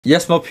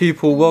Yes, my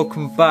people,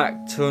 welcome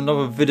back to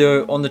another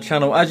video on the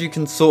channel. As you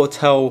can sort of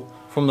tell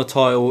from the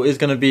title, it's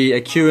going to be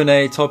a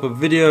Q&A type of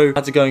video. I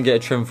had to go and get a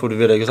trim for the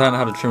video because I hadn't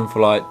had a trim for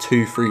like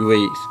 2-3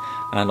 weeks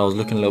and I was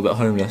looking a little bit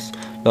homeless.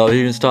 But I've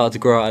even started to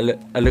grow out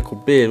a little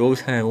beard. What was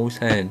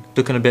saying?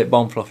 Looking a bit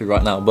bum fluffy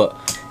right now,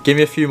 but give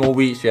me a few more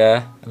weeks,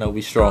 yeah, and I'll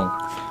be strong.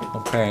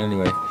 I'm praying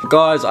anyway.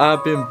 Guys, I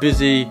have been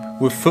busy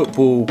with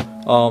football,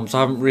 so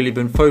I haven't really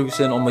been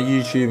focusing on my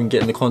YouTube and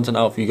getting the content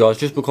out for you guys,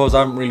 just because I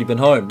haven't really been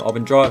home. I've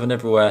been driving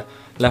everywhere,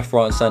 left,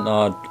 right and centre.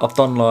 I've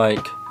done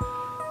like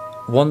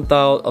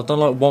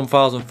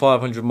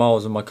 1,500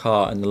 miles in my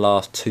car in the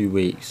last 2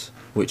 weeks,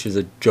 which is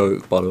a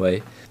joke, by the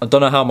way. I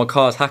don't know how my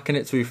car's hacking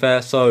it, to be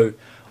fair, so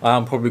I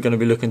am probably going to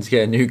be looking to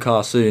get a new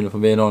car soon, if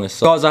I'm being honest.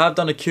 So, guys, I have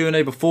done a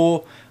Q&A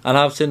before, and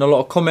I have seen a lot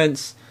of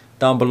comments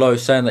down below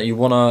saying that you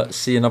want to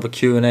see another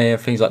Q&A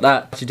and things like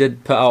that. I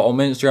did put out on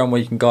my Instagram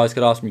where guys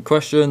could ask me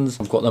questions.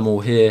 I've got them all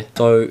here.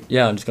 So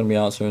yeah, I'm just going to be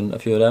answering a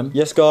few of them.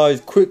 Yes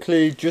guys,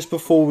 quickly, just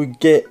before we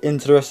get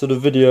into the rest of the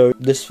video,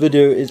 this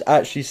video is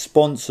actually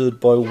sponsored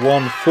by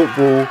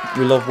OneFootball.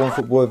 We love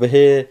OneFootball over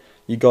here.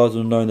 You guys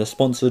will know they're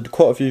sponsored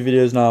quite a few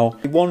videos now.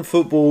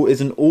 OneFootball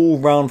is an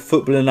all-round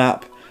footballing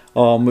app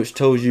which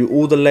tells you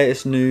all the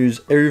latest news,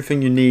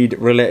 everything you need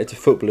related to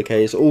football,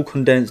 okay? It's all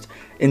condensed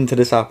into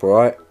this app,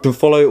 alright? You can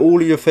follow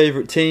all of your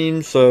favourite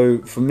teams.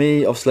 So for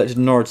me, I've selected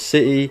Norwich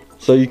City.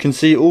 So you can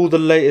see all the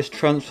latest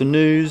transfer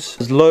news.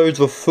 There's loads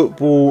of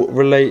football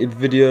related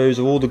videos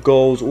of all the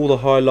goals, all the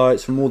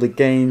highlights from all the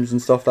games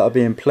and stuff that are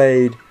being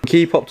played.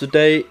 Keep up to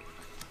date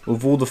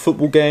with all the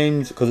football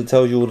games because it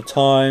tells you all the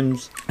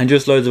times, and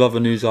just loads of other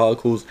news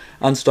articles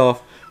and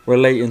stuff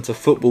relating to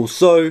football.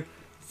 So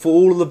for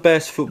all of the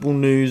best football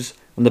news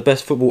and the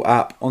best football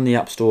app on the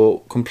App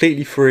Store,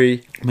 completely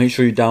free, make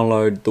sure you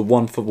download the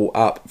OneFootball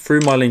app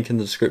through my link in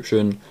the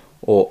description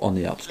or on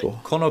the App Store.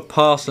 Connor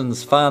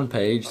Parsons fan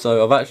page.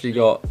 So I've actually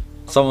got,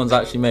 someone's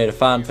actually made a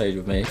fan page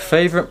with me.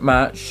 Favourite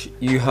match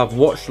you have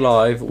watched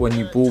live when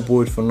you ball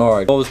boyed for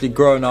Norwich? Obviously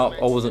growing up,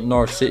 I was at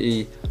Norwich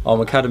City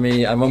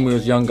Academy, and when we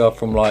was younger,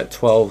 from like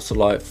 12 to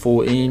like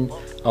 14,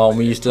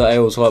 we used to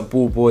able to like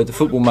ball boy the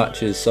football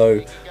matches.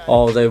 So I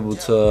was able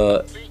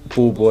to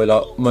ball boy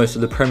like most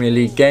of the Premier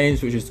League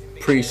games, which is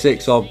pretty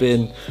sick. So I've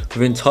been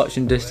within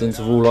touching distance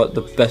of all like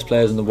the best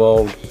players in the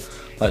world,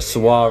 like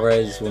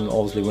Suarez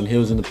when he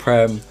was in the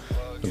Prem,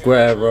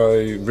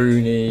 Aguero,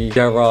 Rooney,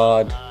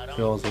 Gerrard,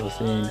 who else have I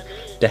seen?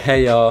 De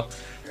Gea,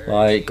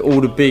 like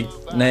all the big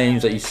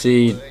names that you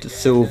see,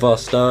 Silva,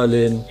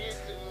 Sterling,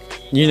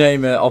 you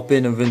name it. I've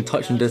been within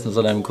touching distance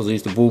of them because I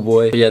used to ball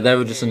boy. But yeah, they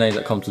were just the names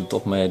that come to the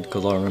top of my head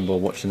because I remember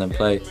watching them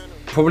play.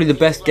 Probably the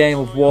best game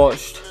I've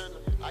watched.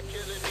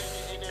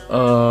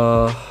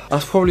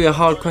 That's probably a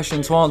hard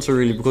question to answer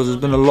really, because there's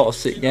been a lot of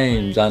sick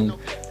games and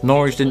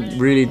Norwich didn't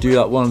really do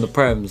that well in the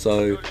Prem,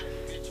 so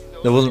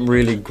it wasn't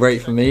really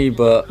great for me.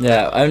 But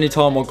yeah, only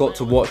time I got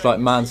to watch like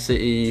Man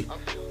City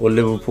or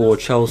Liverpool or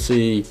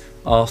Chelsea,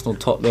 Arsenal,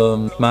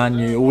 Tottenham, Man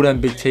U, all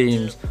them big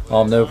teams,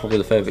 they were probably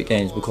the favourite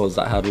games because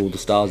that had all the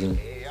stars in.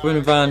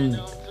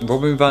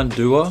 Robin Van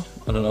Dua,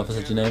 I don't know if I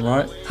said your name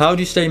right. How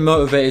do you stay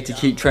motivated to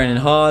keep training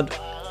hard?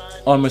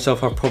 I myself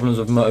have problems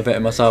with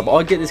motivating myself.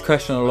 I get this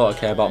question a lot,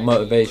 okay, about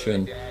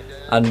motivation,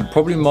 and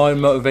probably my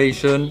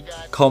motivation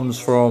comes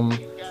from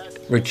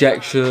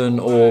rejection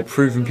or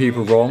proving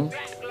people wrong.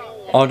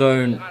 I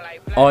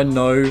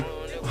know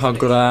how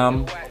good I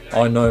am,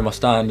 I know my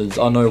standards,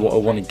 I know what I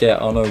want to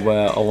get, I know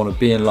where I want to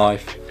be in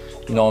life,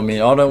 you know what I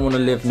mean? I don't want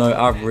to live no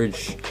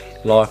average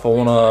life, I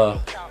want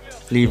to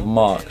leave a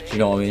mark, do you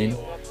know what I mean?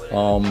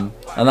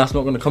 And that's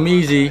not going to come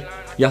easy.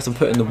 You have to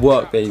put in the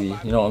work, baby,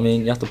 you know what I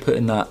mean? You have to put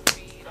in that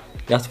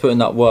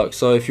work.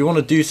 So if you want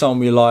to do something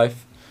with your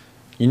life,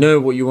 you know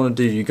what you want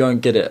to do, you go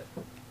and get it.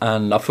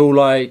 And I feel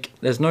like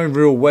there's no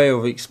real way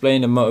of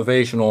explaining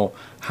motivation or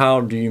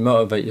how do you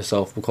motivate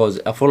yourself, because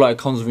I feel like it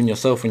comes within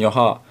yourself and your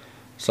heart.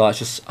 So it's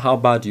just how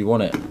bad do you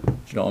want it, do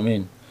you know what I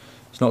mean?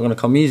 It's not going to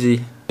come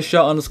easy.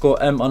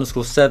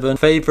 Shut_M_7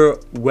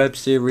 favourite web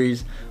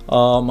series.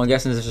 I'm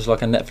guessing this is just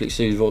like a Netflix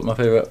series. What my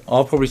favourite,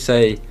 I'll probably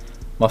say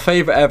my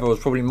favourite ever was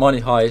probably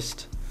Money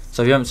Heist.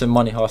 So if you haven't seen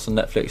Money Heist on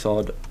Netflix,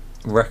 I'd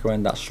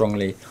recommend that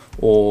strongly.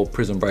 Or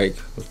Prison Break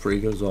was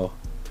pretty good as well.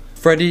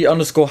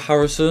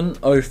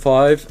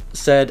 Freddy_Harrison05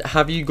 said,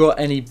 have you got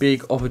any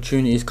big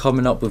opportunities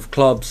coming up with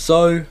clubs?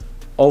 So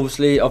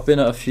obviously I've been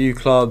at a few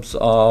clubs,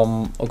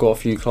 I've got a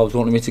few clubs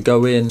wanting me to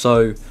go in,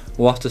 so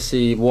we'll have to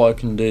see what I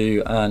can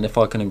do and if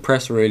I can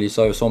impress really,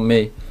 so it's on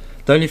me.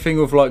 The only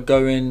thing with like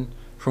going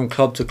from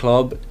club to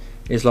club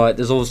is like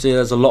there's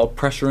a lot of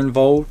pressure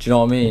involved, do you know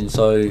what I mean?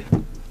 So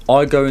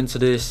I go into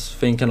this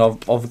thinking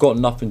I've got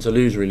nothing to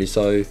lose really,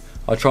 so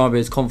I try and be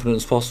as confident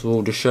as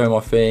possible, just show my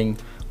thing.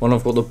 When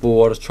I've got the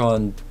ball, I just try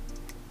and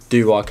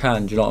do what I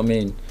can, do you know what I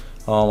mean?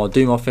 I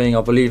do my thing,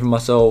 I believe in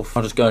myself,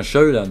 I just go and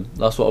show them.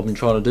 That's what I've been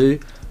trying to do.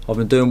 I've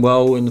been doing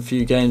well in the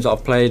few games that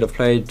I've played. I've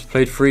played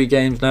 3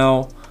 games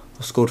now,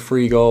 I've scored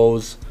 3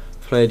 goals,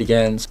 played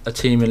against a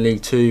team in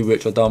League 2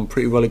 which I've done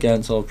pretty well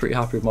against, so I was pretty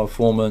happy with my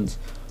performance.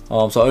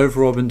 So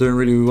overall I've been doing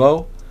really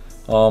well.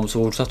 So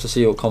we'll just have to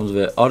see what comes of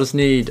it. I just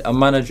need a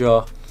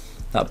manager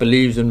that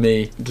believes in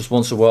me, just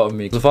wants to work with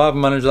me. If I have a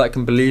manager that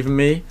can believe in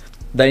me,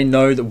 they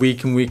know that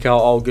week in, week out,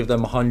 I'll give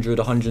them 100,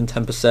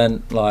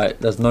 110%. Like,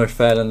 there's no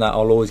failing that.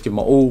 I'll always give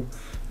my all.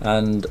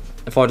 And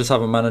if I just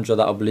have a manager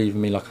that'll believe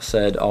in me, like I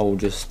said, I'll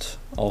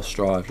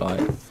strive. Like,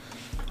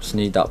 just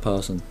need that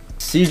person.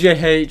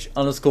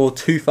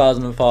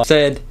 CJH_2005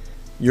 said,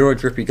 "You're a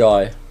drippy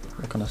guy."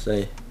 What can I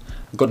say?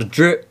 I've got the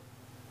drip.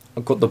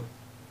 I've got the...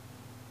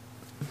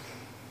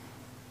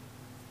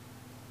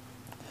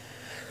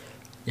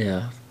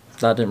 Yeah,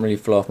 that didn't really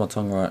flow off my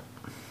tongue right.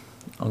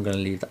 I'm going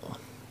to leave that one.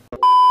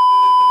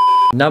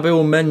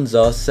 Nabil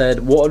Menza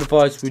said, "What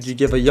advice would you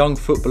give a young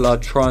footballer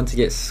trying to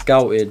get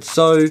scouted?"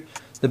 So,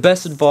 the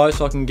best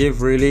advice I can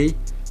give really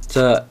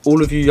to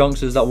all of you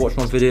youngsters that watch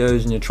my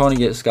videos and you're trying to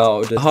get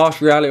scouted, the harsh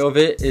reality of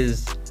it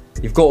is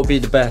you've got to be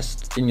the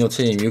best in your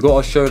team. You've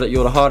got to show that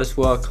you're the hardest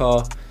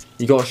worker.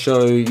 You got to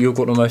show you've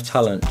got the most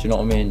talent, do you know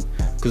what I mean?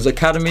 Because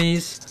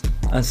academies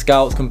and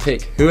scouts can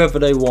pick whoever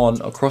they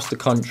want across the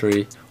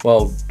country.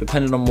 Well,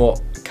 depending on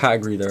what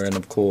category they're in,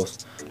 of course.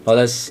 Like,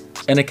 there's,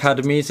 in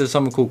academies, there's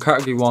something called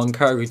Category 1,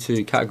 Category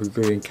 2, Category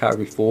 3 and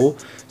Category 4.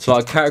 So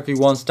like Category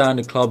 1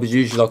 standard club is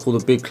usually like all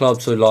the big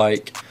clubs, so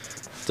like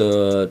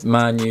the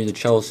Man U, the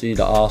Chelsea,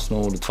 the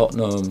Arsenal, the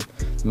Tottenham,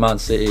 Man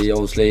City,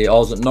 obviously. I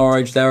was at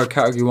Norwich, they're a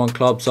Category 1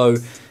 club, so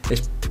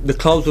it's the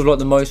clubs with like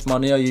the most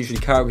money are usually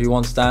Category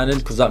 1 standard,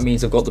 because that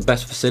means they've got the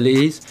best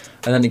facilities.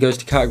 And then it goes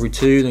to Category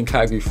 2, then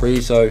Category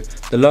 3. So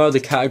the lower the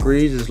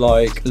categories is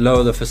like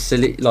lower the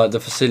facility, like the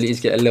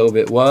facilities get a little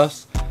bit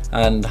worse,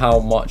 and how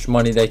much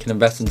money they can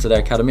invest into their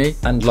academy.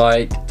 And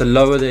like the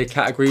lower their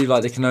category,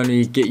 like they can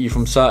only get you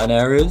from certain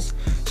areas.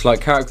 So like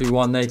Category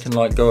 1, they can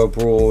like go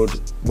abroad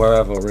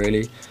wherever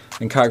really.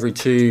 And Category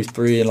 2,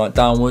 3 and like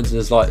downwards,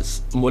 there's like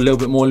a little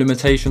bit more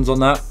limitations on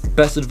that.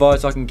 Best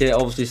advice I can get,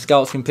 obviously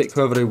scouts can pick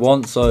whoever they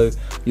want, so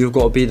you've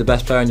got to be the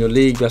best player in your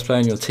league, best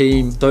player in your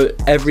team. So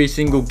every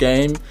single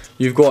game,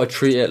 you've got to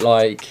treat it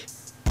like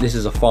this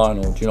is a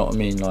final, do you know what I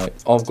mean? Like,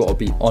 I've got to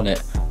be on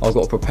it. I've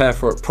got to prepare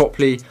for it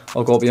properly.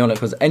 I've got to be on it,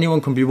 because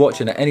anyone can be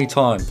watching at any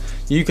time.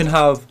 You can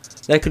have,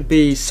 there could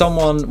be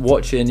someone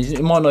watching,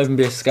 it might not even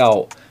be a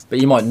scout,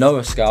 but you might know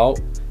a scout,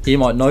 he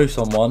might know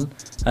someone,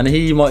 and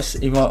he might,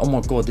 oh my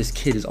god, this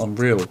kid is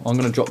unreal. I'm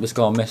going to drop this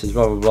guy a message,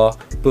 blah, blah, blah.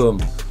 Boom.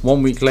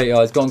 1 week later,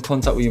 he's got in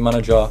contact with your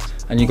manager,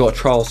 and you got a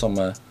trial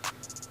somewhere.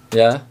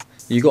 Yeah?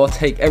 You got to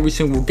take every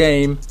single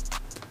game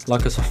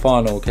like it's a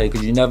final, okay?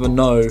 Because you never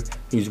know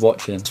who's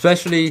watching.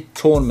 Especially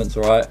tournaments,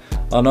 right?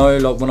 I know,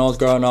 like, when I was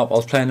growing up, I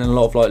was playing in a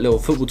lot of, like, little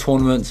football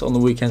tournaments on the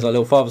weekends, like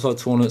little five-a-side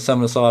tournaments,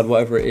 seven-a-side,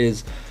 whatever it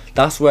is.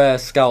 That's where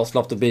scouts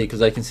love to be, because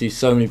they can see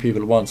so many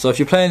people at once. So if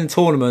you're playing in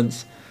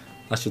tournaments,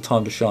 that's your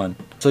time to shine.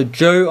 So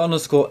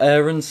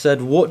Joe_Aaron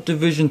said, "What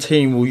division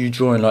team will you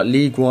join? Like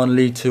League 1,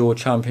 League 2 or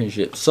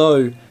Championship?"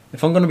 So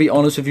if I'm going to be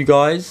honest with you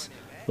guys,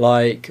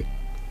 like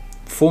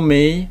for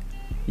me,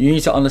 you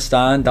need to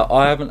understand that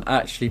I haven't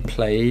actually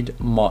played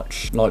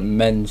much like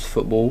men's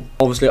football.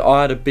 Obviously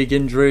I had a big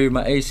injury with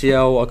my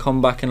ACL. I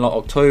come back in like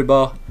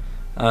October,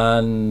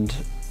 and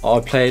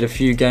I played a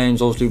few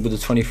games obviously with the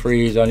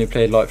 23s. I only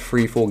played like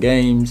 3-4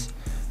 games,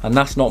 and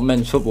that's not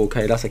men's football,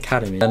 okay? That's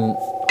academy. And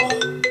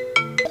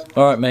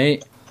alright,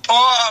 mate.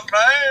 Alright,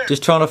 mate.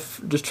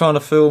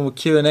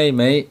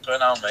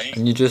 Going on, mate.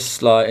 And you're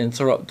just like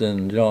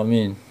interrupting, do you know what I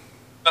mean?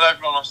 Tell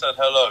everyone I said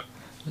hello.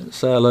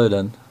 Say hello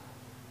then.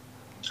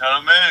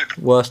 Hello, mate.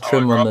 Worst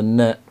trim on the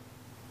net.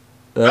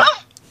 Huh?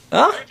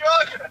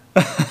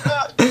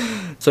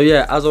 So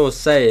yeah, as I was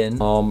saying,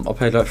 I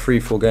played like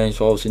 3-4 games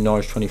for obviously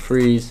Norwich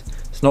 23s.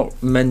 It's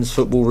not men's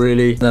football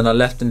really. And then I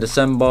left in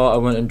December. I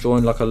went and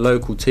joined like a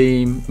local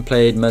team and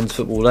played men's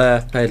football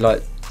there. Played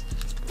like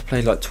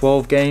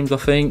 12 games I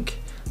think,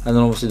 and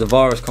then obviously the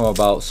virus come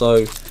about,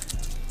 so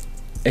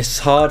it's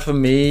hard for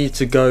me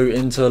to go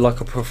into like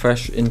the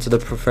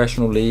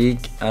professional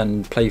league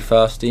and play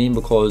first team,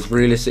 because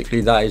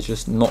realistically that is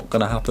just not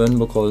gonna happen,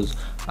 because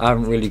I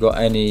haven't really got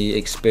any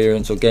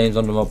experience or games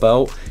under my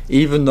belt,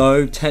 even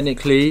though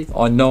technically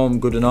I know I'm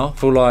good enough.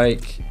 I feel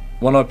like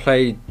when I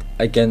played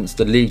against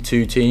the League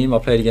 2 team, I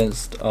played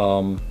against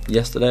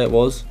yesterday it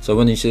was, so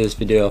when you see this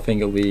video I think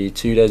it'll be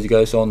 2 days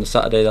ago, so on the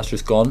Saturday that's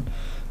just gone.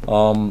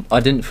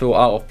 I didn't feel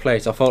out of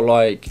place. I felt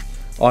like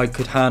I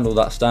could handle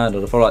that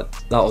standard. I felt like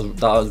that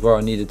was where I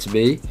needed to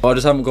be. I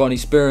just haven't got any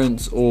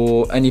experience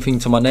or anything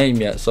to my name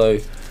yet, so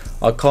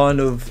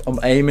I'm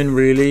aiming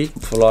really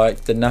for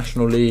like the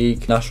National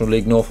League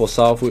North or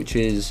South, which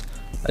is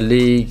a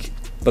league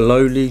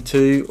below League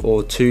 2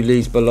 or 2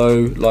 leagues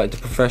below like the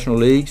professional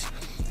leagues,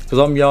 because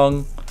I'm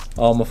young.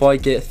 If I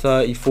get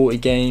 30-40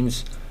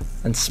 games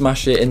and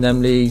smash it in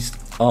them leagues,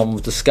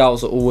 the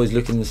scouts are always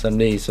looking in some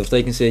leagues, so if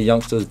they can see a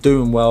youngster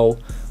doing well,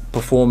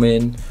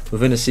 performing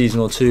within a season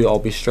or two, I'll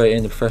be straight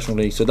in the professional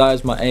league. So that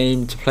is my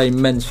aim, to play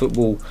men's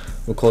football,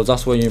 because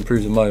that's where you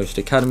improve the most.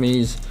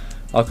 Academies,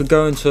 I could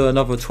go into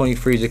another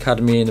 23s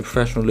academy in the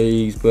professional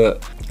leagues,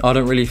 but I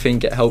don't really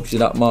think it helps you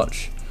that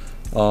much.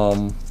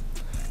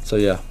 So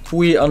yeah.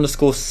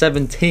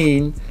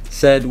 We_17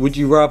 said, would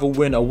you rather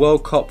win a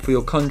World Cup for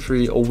your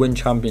country or win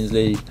Champions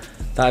League?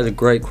 That is a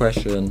great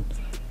question.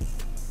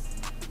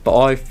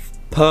 But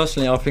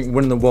personally, I think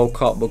winning the World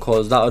Cup,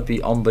 because that would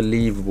be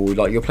unbelievable.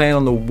 Like, you're playing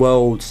on the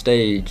world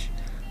stage,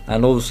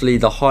 and obviously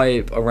the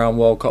hype around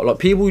World Cup, like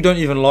people who don't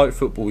even like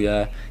football,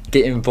 yeah,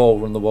 get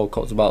involved when the World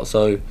Cup's about.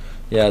 So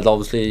yeah,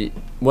 obviously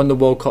when the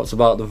World Cup's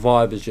about, the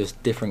vibe is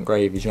just different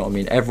gravy, you know what I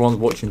mean? Everyone's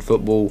watching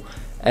football,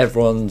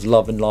 everyone's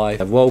loving life.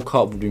 The World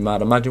Cup would be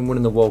mad. Imagine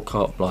winning the World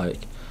Cup. Like,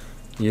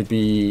 you'd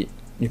be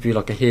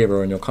like a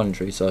hero in your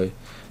country. So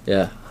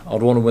yeah,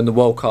 I'd want to win the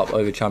World Cup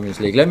over Champions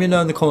League. Let me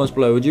know in the comments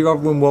below, would you rather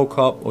win World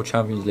Cup or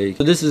Champions League?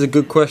 So this is a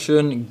good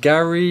question.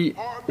 Gary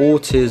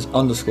Ortiz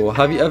 _,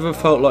 have you ever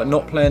felt like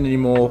not playing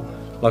anymore,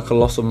 like a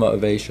loss of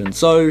motivation?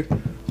 So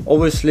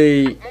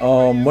obviously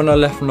when I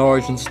left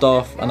Norwich and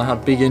stuff, and I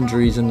had big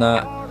injuries and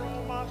that,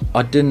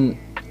 I didn't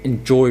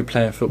enjoy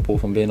playing football,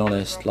 if I'm being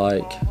honest.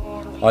 Like,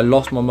 I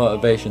lost my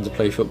motivation to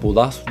play football.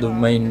 That's the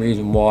main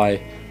reason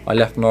why I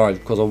left Norwich,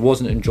 because I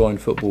wasn't enjoying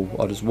football.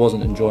 I just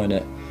wasn't enjoying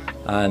it,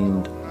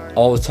 and I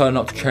was turning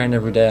up to train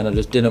every day and I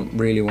just didn't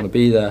really want to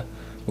be there,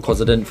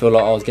 because I didn't feel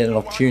like I was getting an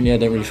opportunity. I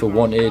didn't really feel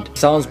wanted. It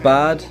sounds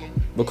bad,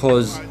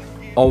 because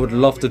I would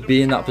love to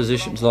be in that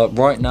position. So like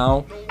right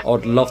now, I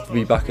would love to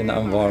be back in that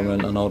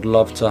environment, and I would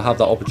love to have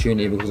that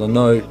opportunity, because I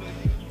know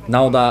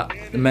now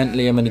that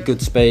mentally I'm in a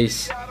good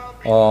space.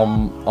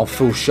 I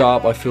feel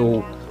sharp, I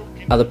feel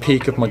at the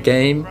peak of my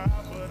game.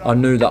 I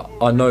know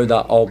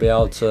that I'll be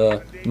able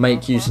to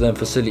make use of them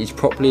facilities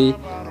properly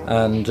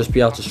and just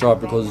be able to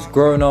strive, because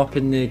growing up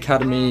in the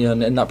academy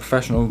and in that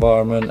professional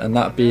environment, and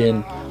that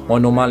being my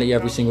normality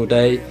every single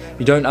day,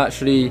 you don't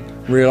actually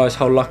realise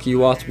how lucky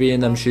you are to be in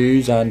them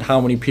shoes, and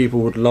how many people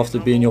would love to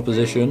be in your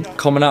position.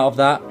 Coming out of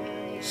that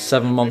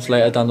 7 months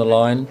later down the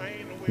line,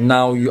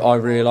 now I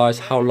realise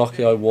how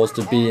lucky I was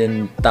to be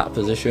in that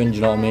position, do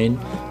you know what I mean?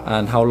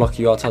 And how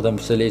lucky you are to have them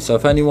facilities. So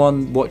if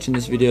anyone watching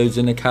this video is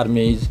in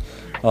academies,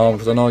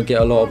 because I know I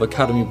get a lot of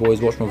academy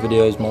boys watch my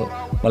videos,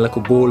 my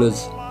little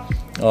ballers,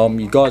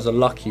 you guys are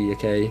lucky,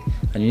 okay?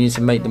 And you need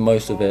to make the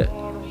most of it,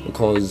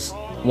 because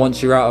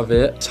once you're out of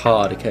it, it's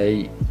hard,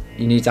 okay?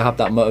 You need to have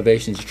that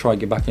motivation to try and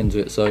get back into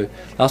it. So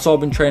that's why I've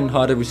been training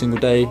hard every single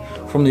day.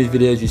 From these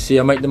videos you see,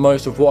 I make the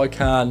most of what I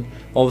can.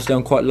 Obviously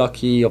I'm quite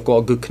lucky, I've got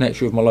a good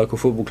connection with my local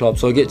football club,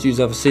 so I get to use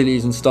their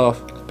facilities and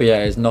stuff. But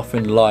yeah, it's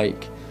nothing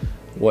like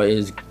what it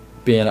is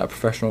being at a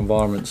professional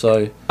environment.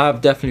 So I've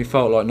definitely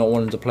felt like not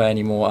wanting to play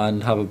anymore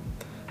and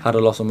had a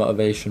loss of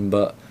motivation,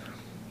 but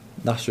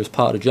that's just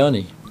part of the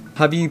journey.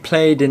 Have you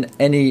played in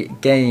any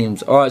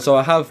games? Alright, so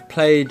I have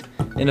played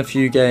in a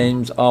few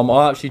games.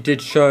 I actually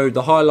did show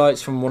the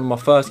highlights from one of my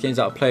first games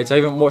that I played. So if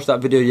you haven't watched that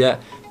video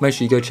yet, make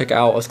sure you go check it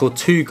out. I scored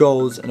 2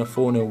 goals in a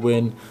 4-0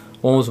 win.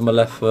 One was with my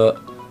left foot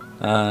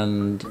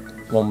and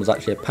one was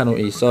actually a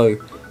penalty. So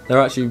I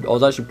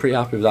was actually pretty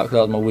happy with that, because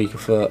that was my weaker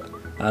foot.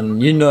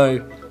 And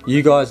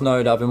you guys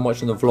know that I've been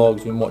watching the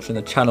vlogs, been watching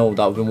the channel,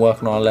 that I've been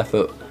working on a left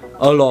foot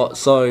a lot,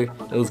 so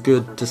it was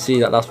good to see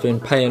that that's been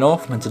paying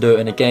off, and to do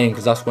it in a game,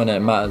 because that's when it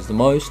matters the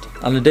most.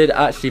 And I did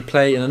actually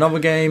play in another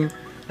game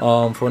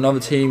for another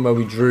team where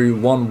we drew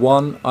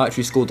 1-1. I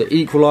actually scored the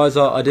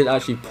equaliser. I did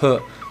actually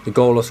put the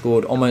goal I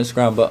scored on my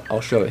Instagram, but I'll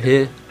show it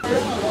here.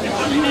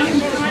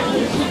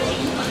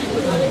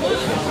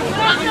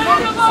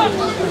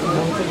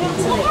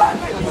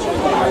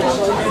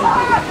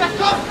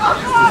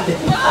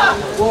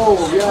 Whoa,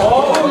 yeah.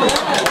 Oh.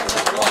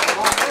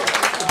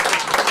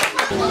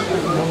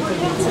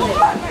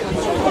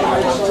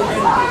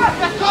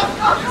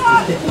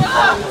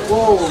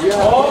 Whoa,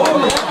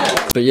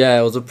 yeah. But yeah,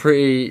 it was a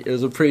pretty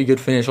good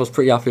finish. I was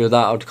pretty happy with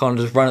that. I'd kind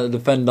of just ran at the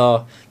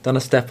defender, done a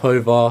step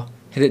over,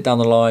 hit it down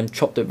the line,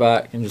 chopped it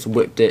back, and just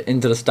whipped it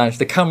into the stanch.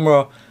 The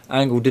camera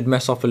angle did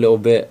mess up a little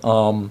bit,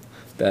 but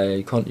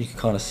you can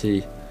kind of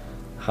see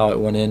how it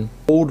went in.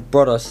 Old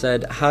brother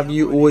said, have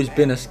you always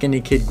been a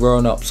skinny kid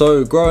growing up?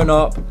 So growing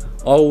up,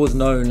 I was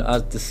known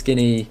as the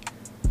skinny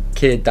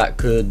kid that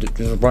could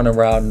just run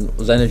around,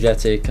 was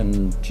energetic,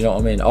 and do you know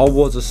what I mean? I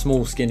was a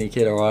small skinny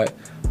kid, alright?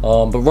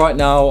 But right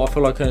now I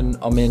feel like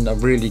I'm in a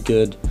really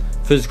good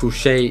physical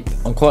shape.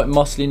 I'm quite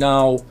muscly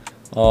now.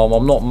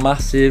 I'm not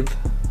massive,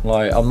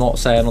 like I'm not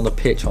saying on the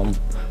pitch I'm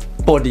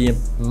bodying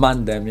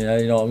man them, you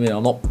know what I mean?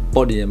 I'm not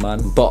bodying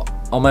man, but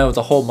I'm able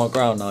to hold my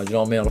ground now, do you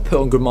know what I mean? I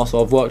put on good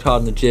muscle, I've worked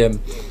hard in the gym.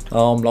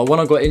 Like when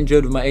I got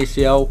injured with my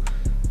ACL,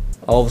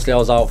 obviously I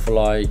was out for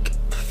like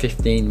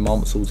 15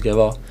 months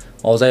altogether.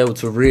 I was able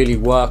to really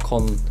work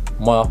on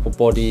my upper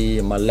body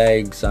and my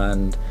legs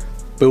and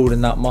building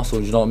that muscle,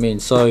 do you know what I mean?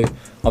 So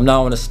I'm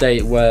now in a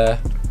state where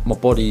my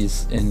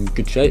body's in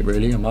good shape,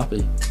 really. I'm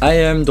happy.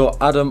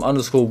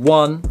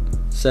 am.adam_1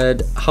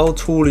 said, how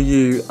tall are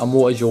you and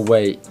what is your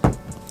weight?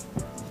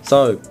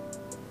 So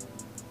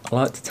I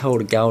like to tell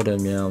the gal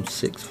them, yeah, I'm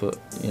 6 foot,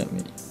 you know what I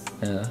mean?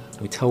 Yeah,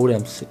 we tell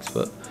them 6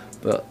 foot,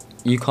 but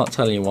you can't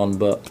tell anyone,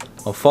 but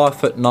I'm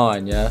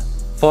 5'9", yeah?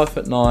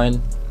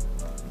 5'9".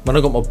 When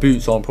I got my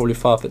boots on, probably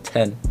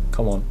 5'10".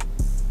 Come on,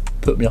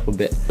 put me up a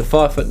bit. So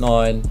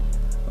 5'9",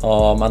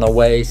 and I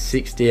weigh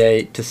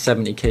 68 to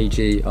 70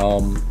 kg.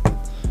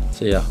 So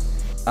So yeah.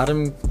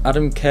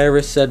 Adam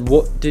Caris said,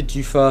 when did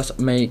you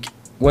first make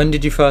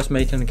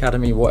an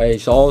academy? What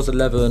age? So I was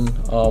 11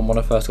 when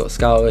I first got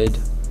scouted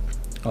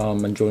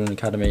and joined an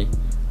academy,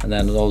 and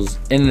then I was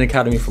in an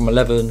academy from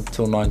 11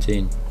 till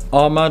 19.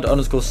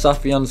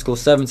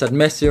 Ahmad_Safi_7 said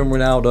Messi and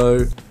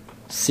Ronaldo,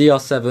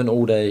 CR7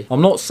 all day.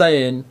 I'm not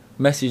saying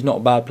Messi's not a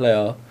bad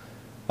player.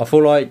 I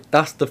feel like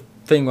that's the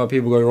thing where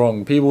people go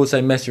wrong. People will say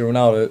Messi or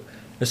Ronaldo.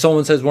 If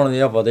someone says one or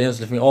the other, they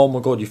instantly think, oh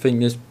my god, you think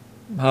this,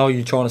 how are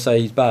you trying to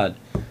say he's bad?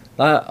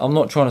 I'm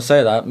not trying to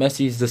say that.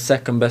 Messi's the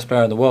second best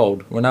player in the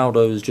world.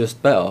 Ronaldo is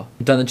just better.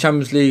 He's done the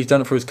Champions League, he's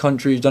done it for his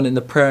country, he's done it in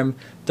the Prem,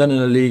 done it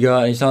in the Liga,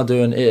 and he's now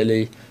doing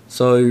Italy.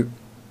 So,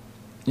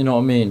 you know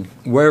what I mean?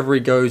 Wherever he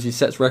goes, he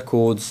sets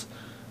records,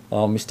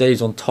 he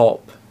stays on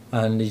top,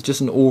 and he's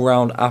just an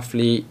all-round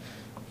athlete.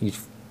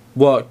 He's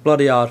worked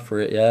bloody hard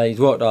for it, yeah? He's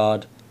worked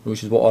hard,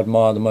 which is what I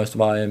admire the most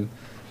about him.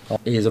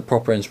 He is a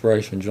proper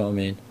inspiration, do you know what I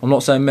mean? I'm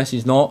not saying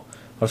Messi's not.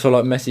 I feel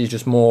like Messi is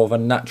just more of a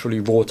naturally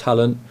raw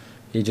talent.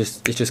 It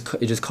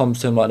just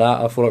comes to him like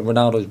that. I feel like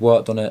Ronaldo's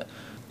worked on it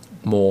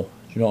more.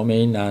 Do you know what I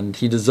mean? And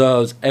he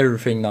deserves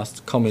everything that's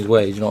come his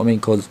way. Do you know what I mean?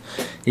 Because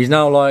he's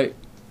now like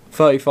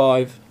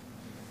 35.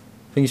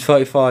 I think he's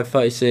 35,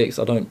 36.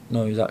 I don't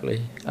know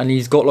exactly. And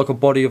he's got like a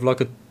body of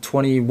like a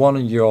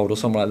 21-year-old or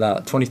something like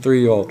that.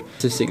 23-year-old.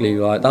 Statistically,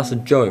 like that's a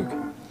joke.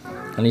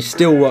 And he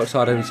still works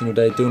hard every single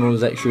day, doing all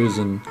his extras,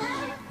 and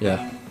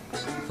yeah,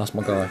 that's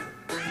my guy.